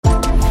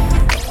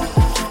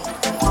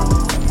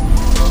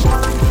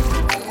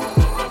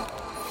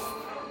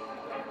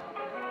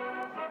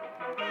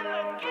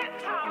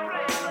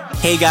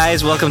Hey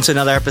guys, welcome to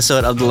another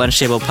episode of the Lunch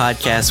Table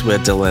Podcast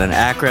with Dylan and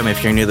Akram.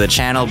 If you're new to the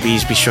channel,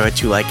 please be sure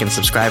to like and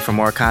subscribe for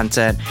more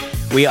content.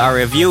 We are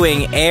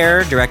reviewing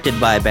Air, directed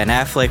by Ben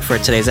Affleck, for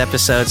today's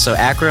episode. So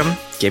Akram,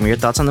 give me your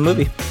thoughts on the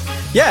movie.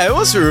 Yeah, it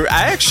was.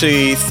 I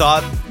actually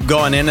thought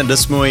going in that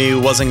this movie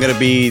wasn't going to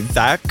be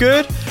that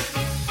good.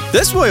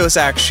 This movie was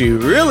actually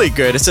really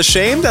good. It's a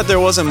shame that there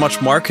wasn't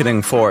much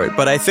marketing for it,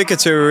 but I think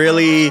it's a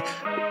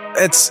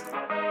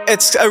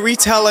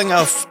retelling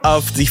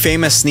of the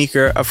famous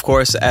sneaker, of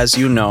course, as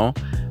you know,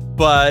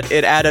 but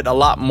it added a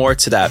lot more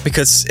to that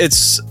because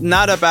it's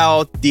not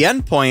about the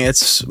end point,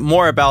 it's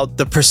more about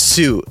the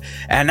pursuit.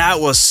 And that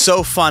was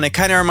so fun. It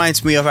kind of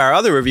reminds me of our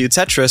other review,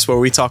 Tetris, where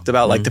we talked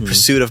about like the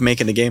pursuit of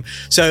making the game.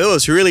 So it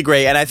was really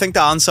great. And I think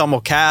the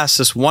ensemble cast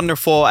is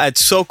wonderful.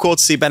 It's so cool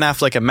to see Ben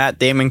Affleck and Matt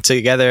Damon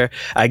together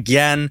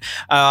again.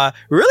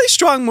 Really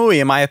strong movie,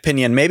 in my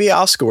opinion. Maybe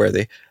Oscar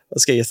worthy.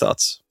 Let's get your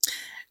thoughts.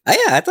 Yeah,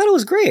 I thought it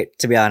was great,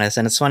 to be honest.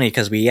 And it's funny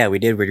because we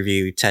did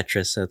review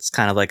Tetris, so it's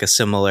kind of like a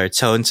similar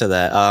tone to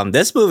that.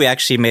 This movie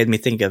actually made me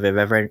think of,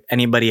 if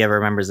anybody ever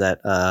remembers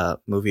that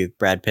movie with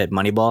Brad Pitt,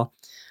 Moneyball.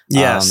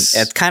 Yes.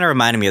 It kind of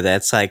reminded me of that.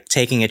 It's like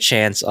taking a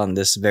chance on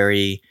this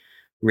very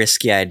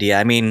risky idea.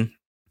 I mean,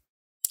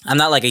 I'm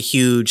not like a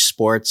huge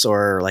sports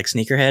or like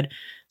sneakerhead.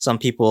 Some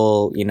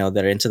people,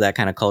 that are into that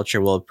kind of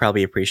culture will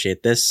probably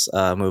appreciate this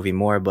movie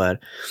more. But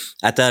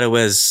I thought it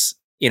was,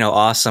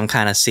 awesome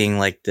kind of seeing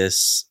like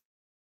this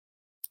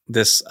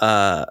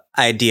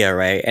idea,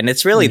 right? And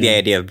it's really the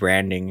idea of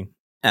branding,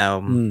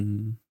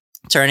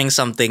 turning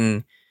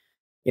something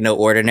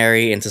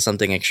ordinary into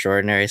something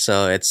extraordinary.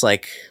 So it's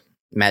like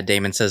Matt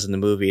Damon says in the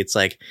movie, it's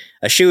like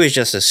a shoe is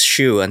just a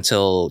shoe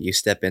until you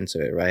step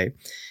into it, right?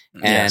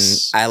 And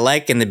I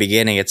like in the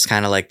beginning, it's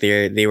kind of like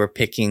they were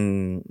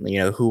picking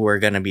who were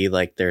going to be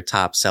like their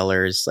top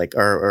sellers, like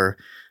or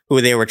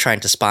who they were trying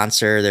to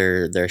sponsor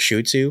their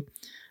shoe to.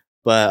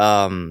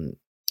 But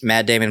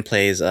Matt Damon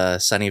plays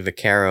Sonny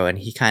Vaccaro, and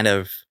he kind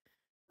of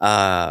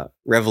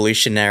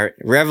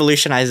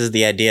revolutionizes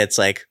the idea. It's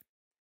like,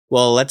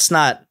 well, let's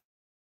not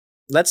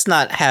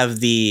have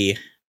the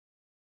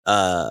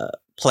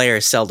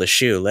player sell the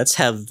shoe. Let's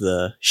have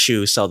the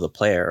shoe sell the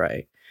player,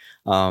 right?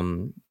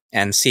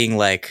 And seeing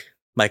like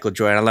Michael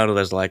Jordan, I know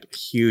there's like a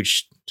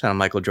huge ton of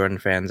Michael Jordan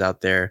fans out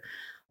there.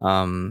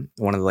 One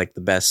of like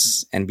the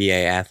best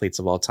NBA athletes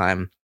of all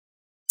time.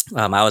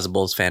 I was a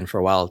Bulls fan for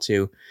a while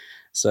too.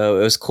 So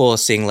it was cool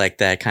seeing like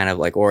that kind of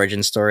like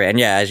origin story. And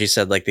yeah, as you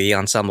said, like the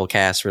ensemble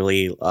cast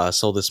really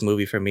sold this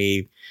movie for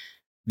me.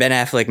 Ben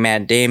Affleck,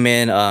 Matt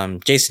Damon,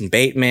 Jason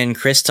Bateman,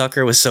 Chris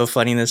Tucker was so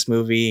funny in this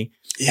movie.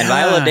 Yeah. And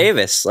Viola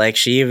Davis, like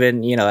she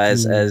even,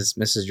 as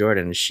Mrs.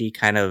 Jordan, she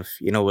kind of,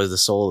 was the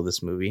soul of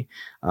this movie.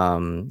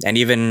 And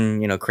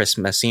even, Chris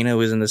Messina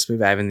was in this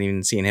movie. I haven't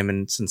even seen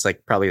him since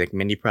like probably like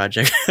Mindy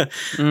Project.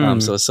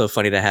 So it's so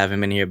funny to have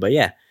him in here. But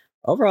yeah,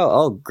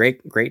 overall,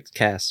 great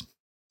cast.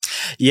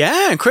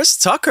 Yeah, and Chris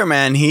Tucker,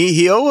 man,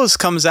 he always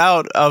comes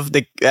out of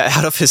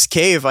his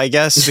cave, I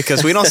guess,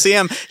 because we don't see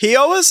him. He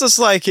always is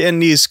like in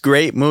these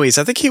great movies.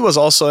 I think he was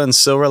also in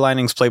Silver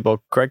Linings Playbook.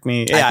 Correct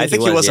me. Yeah, I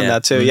think he was in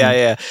that too. Mm-hmm.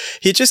 Yeah.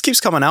 He just keeps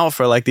coming out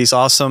for like these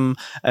awesome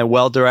and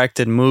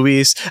well-directed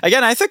movies.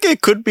 Again, I think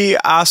it could be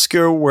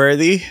Oscar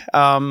worthy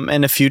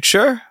in the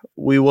future.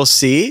 We will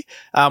see.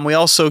 We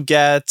also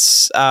get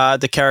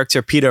the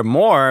character Peter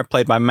Moore,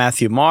 played by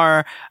Matthew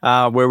Marr.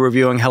 We're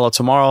reviewing Hello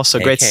Tomorrow, so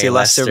great to see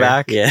Lester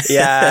back. Yeah.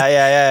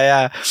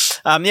 Yeah,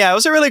 it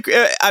was a really.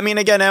 I mean,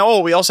 again,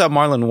 we also have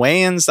Marlon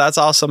Wayans. That's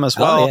awesome as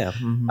well. Yeah.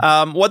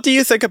 Mm-hmm. What do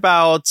you think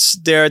about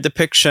their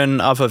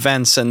depiction of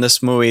events in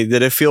this movie?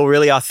 Did it feel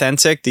really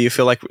authentic? Do you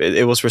feel like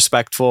it was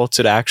respectful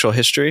to the actual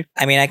history?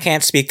 I mean, I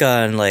can't speak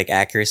on like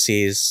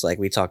accuracies, like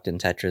we talked in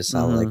Tetris,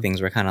 how like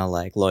things were kind of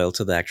like loyal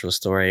to the actual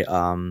story.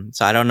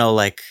 So I don't know,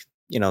 like,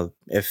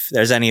 if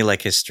there's any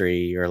like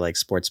history or like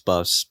sports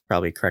buffs,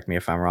 probably correct me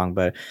if I'm wrong,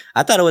 but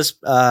I thought it was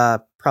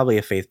probably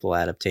a faithful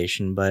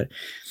adaptation. But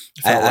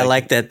I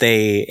like that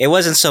it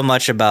wasn't so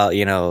much about,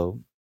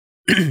 the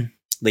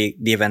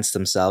events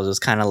themselves. It was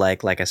kind of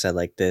like I said,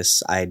 like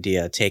this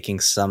idea, taking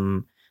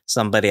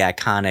somebody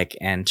iconic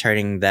and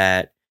turning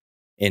that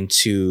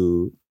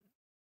into,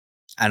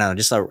 I don't know,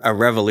 just a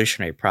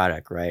revolutionary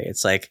product, right?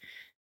 It's like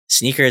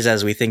sneakers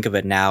as we think of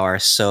it now are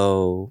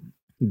so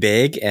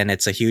big and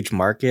it's a huge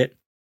market.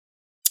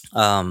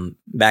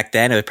 Back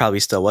then it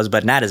probably still was,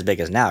 but not as big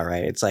as now,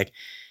 right? It's like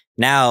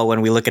now when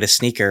we look at a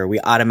sneaker,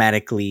 we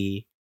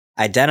automatically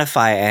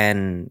identify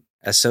and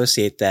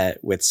associate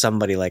that with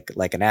somebody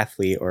like an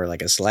athlete or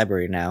like a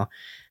celebrity now.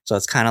 So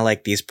it's kind of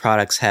like these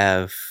products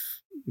have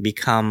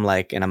become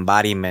like an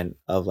embodiment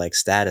of like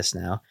status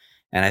now.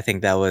 And I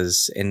think that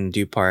was in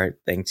due part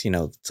thanks,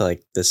 to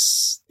like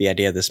the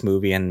idea of this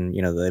movie and,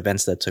 the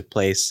events that took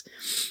place.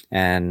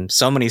 And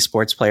so many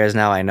sports players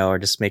now I know are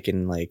just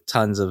making like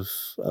tons of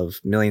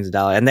millions of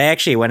dollars. And they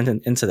actually went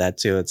into that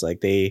too. It's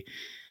like they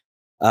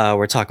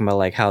were talking about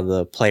like how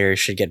the players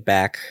should get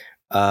back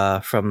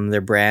from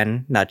their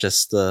brand, not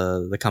just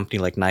the company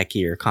like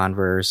Nike or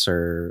Converse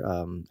or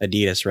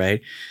Adidas,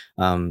 right?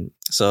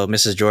 So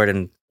Mrs.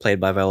 Jordan played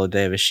by Viola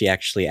Davis, she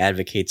actually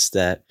advocates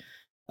that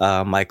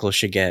Michael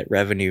should get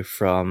revenue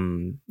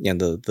from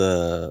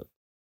the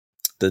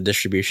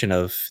distribution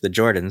of the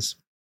Jordans.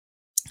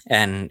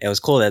 And it was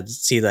cool to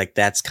see like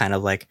that's kind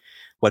of like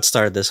what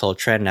started this whole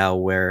trend now,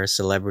 where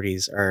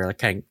celebrities are like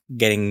kind of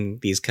getting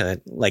these kind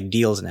of like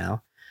deals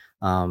now.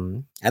 I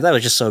thought it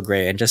was just so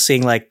great, and just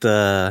seeing like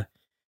the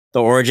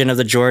origin of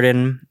the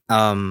Jordan,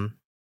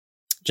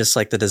 just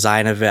like the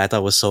design of it, I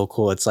thought was so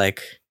cool. It's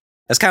like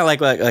it's kind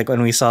of like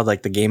when we saw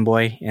like the Game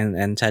Boy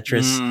and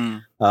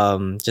Tetris.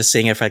 Just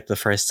seeing it for like the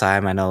first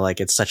time, I know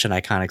like it's such an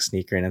iconic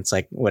sneaker, and it's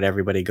like what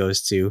everybody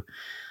goes to.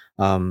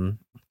 And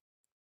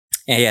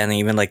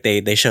even like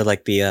they showed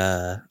like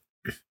the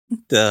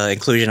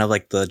inclusion of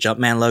like the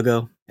Jumpman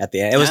logo at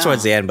the end. It was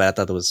towards the end, but I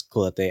thought it was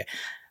cool that they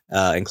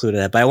included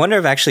that. But I wonder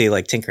if actually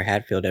like Tinker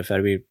Hatfield, if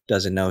anybody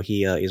doesn't know,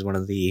 he is one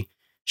of the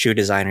shoe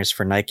designers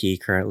for Nike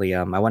currently.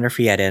 I wonder if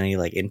he had any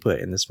like input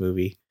in this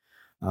movie,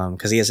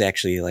 because he is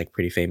actually like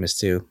pretty famous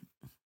too.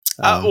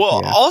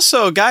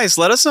 Also, guys,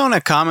 let us know in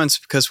the comments,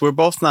 because we're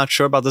both not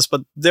sure about this,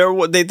 but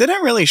they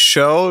didn't really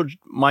show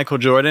Michael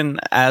Jordan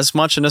as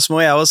much in this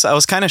movie. I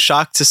was kind of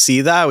shocked to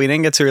see that. We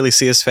didn't get to really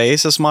see his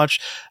face as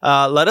much.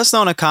 Let us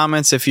know in the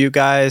comments if you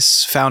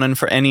guys found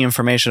for any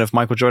information if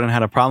Michael Jordan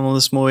had a problem with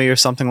this movie or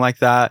something like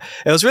that.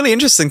 It was really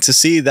interesting to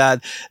see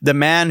that the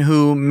man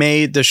who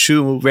made the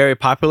shoe very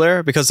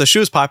popular, because the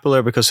shoe is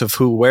popular because of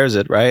who wears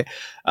it, right?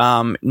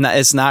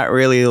 It's not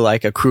really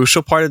like a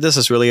crucial part of this.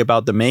 It's really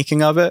about the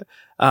making of it.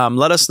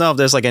 Let us know if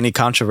there's like any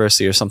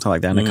controversy or something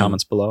like that in the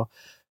comments below.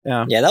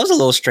 Yeah, that was a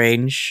little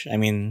strange. I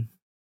mean,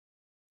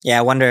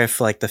 I wonder if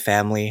like the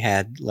family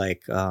had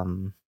like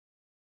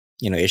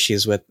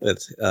issues with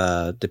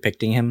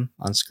depicting him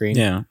on screen.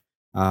 Yeah,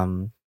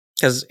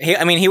 because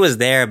he was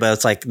there, but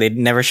it's like they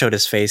never showed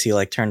his face. He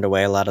like turned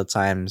away a lot of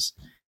times,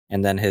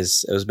 and then it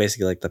was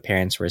basically like the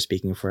parents were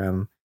speaking for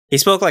him. He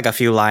spoke like a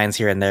few lines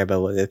here and there,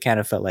 but it kind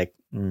of felt like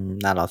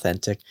not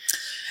authentic.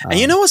 And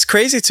you know what's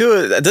crazy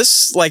too?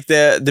 This like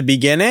the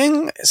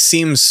beginning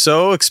seems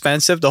so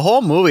expensive. The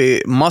whole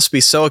movie must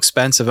be so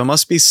expensive. It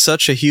must be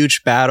such a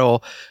huge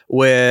battle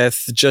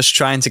with just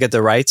trying to get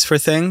the rights for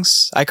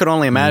things. I could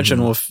only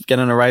imagine with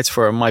getting the rights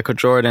for Michael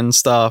Jordan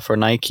stuff or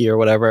Nike or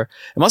whatever.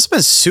 It must have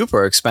been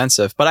super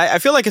expensive. But I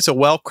feel like it's a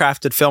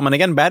well-crafted film. And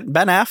again, Ben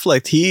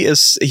Affleck, he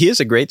is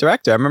a great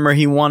director. I remember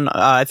he won.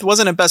 It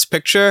wasn't a Best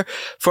Picture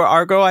for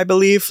Argo, I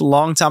believe, a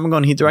long time ago,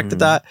 and he directed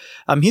that.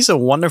 He's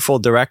a wonderful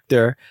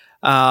director.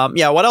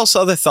 What else?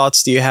 Other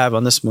thoughts do you have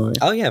on this movie?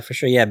 Oh yeah, for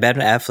sure. Yeah, Ben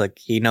Affleck,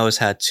 he knows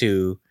how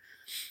to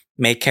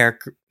make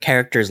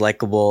characters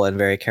likable and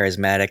very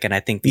charismatic, and I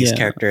think these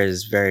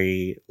characters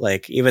very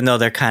like, even though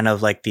they're kind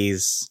of like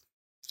these,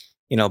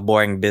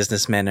 boring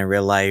businessmen in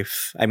real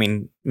life. I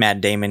mean,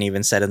 Matt Damon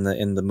even said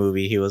in the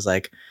movie, he was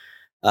like,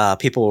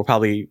 people will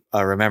probably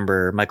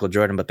remember Michael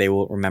Jordan, but they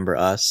won't remember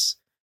us.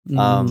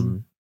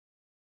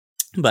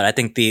 But I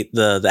think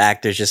the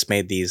actors just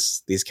made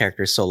these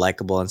characters so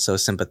likable and so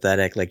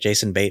sympathetic. Like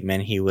Jason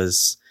Bateman, he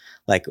was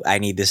like, I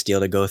need this deal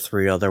to go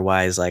through,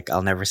 otherwise like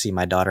I'll never see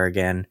my daughter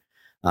again,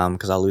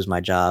 because I'll lose my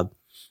job.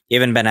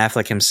 Even Ben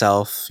Affleck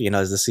himself,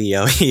 as the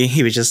CEO,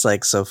 he was just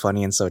like so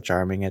funny and so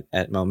charming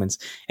at moments.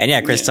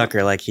 And Chris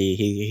Tucker, like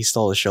he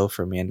stole the show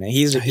from me, and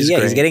he's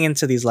getting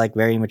into these like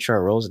very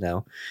mature roles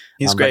now.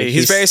 He's great.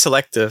 He's very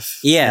selective.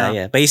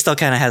 Yeah, but he still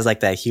kind of has like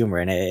that humor,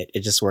 and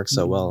it just works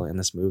so well in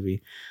this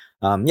movie.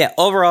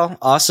 Overall,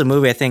 awesome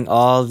movie. I think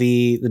all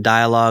the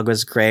dialogue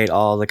was great.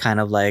 All the kind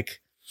of like,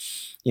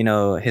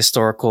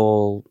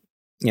 historical,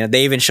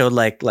 they even showed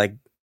like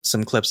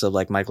some clips of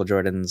like Michael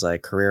Jordan's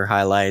like career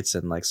highlights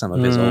and like some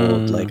of his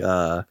old like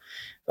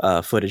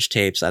footage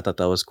tapes. I thought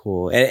that was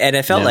cool. And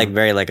it felt like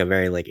a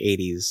very like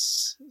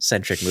 80s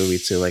centric movie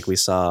too. Like we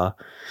saw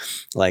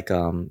like,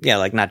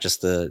 like not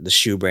just the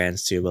shoe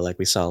brands too, but like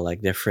we saw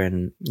like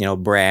different,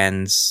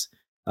 brands,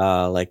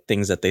 like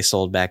things that they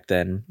sold back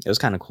then. It was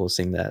kind of cool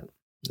seeing that.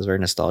 It was very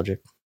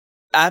nostalgic.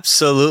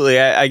 Absolutely.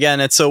 Again,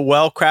 it's a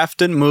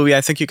well-crafted movie. I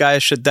think you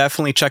guys should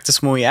definitely check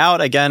this movie out.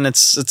 Again,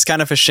 it's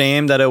kind of a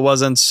shame that it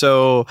wasn't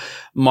so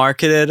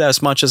marketed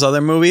as much as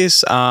other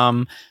movies.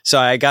 So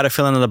I got a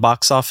feeling that the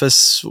box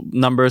office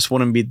numbers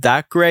wouldn't be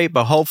that great,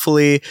 but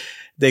hopefully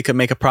they could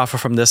make a profit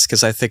from this,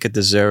 because I think it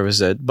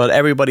deserves it. But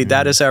everybody,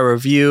 that is our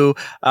review.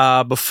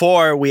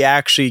 Before we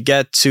actually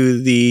get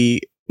to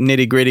the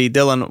nitty-gritty,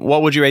 Dylan,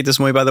 what would you rate this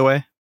movie, by the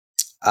way?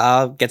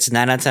 Gets a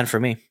 9 out of 10 for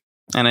me.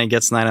 And it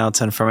gets 9 out of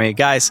 10 for me.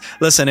 Guys,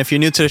 listen, if you're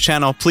new to the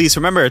channel, please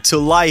remember to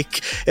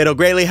like. It'll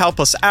greatly help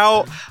us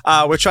out.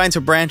 We're trying to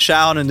branch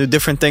out and do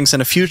different things in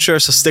the future,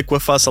 so stick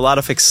with us. A lot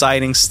of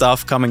exciting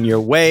stuff coming your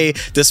way.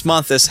 This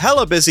month is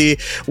hella busy.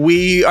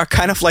 We are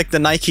kind of like the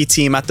Nike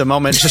team at the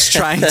moment, just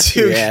trying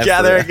to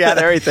gather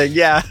everything.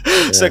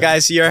 So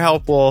guys, your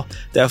help will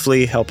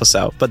definitely help us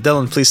out. But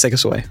Dylan, please take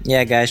us away.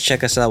 Yeah, guys,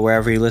 check us out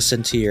wherever you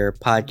listen to your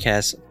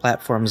podcast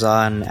platforms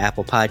on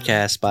Apple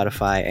Podcasts,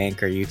 Spotify,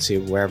 Anchor,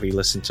 YouTube, wherever you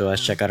listen to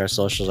us. Check out our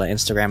socials on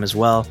Instagram as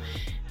well.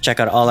 check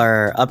out all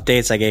our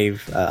updates. I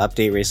gave an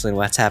update recently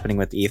what's happening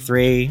with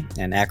E3,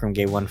 and Akram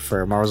gave one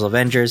for Marvel's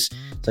Avengers.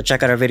 So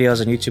check out our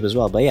videos on YouTube as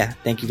well. But yeah,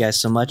 thank you guys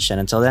so much. And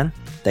until then,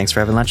 thanks for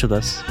having lunch with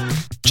us.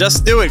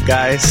 Just do it,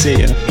 guys.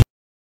 See ya.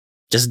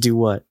 Just do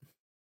what?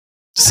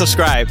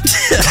 Subscribe.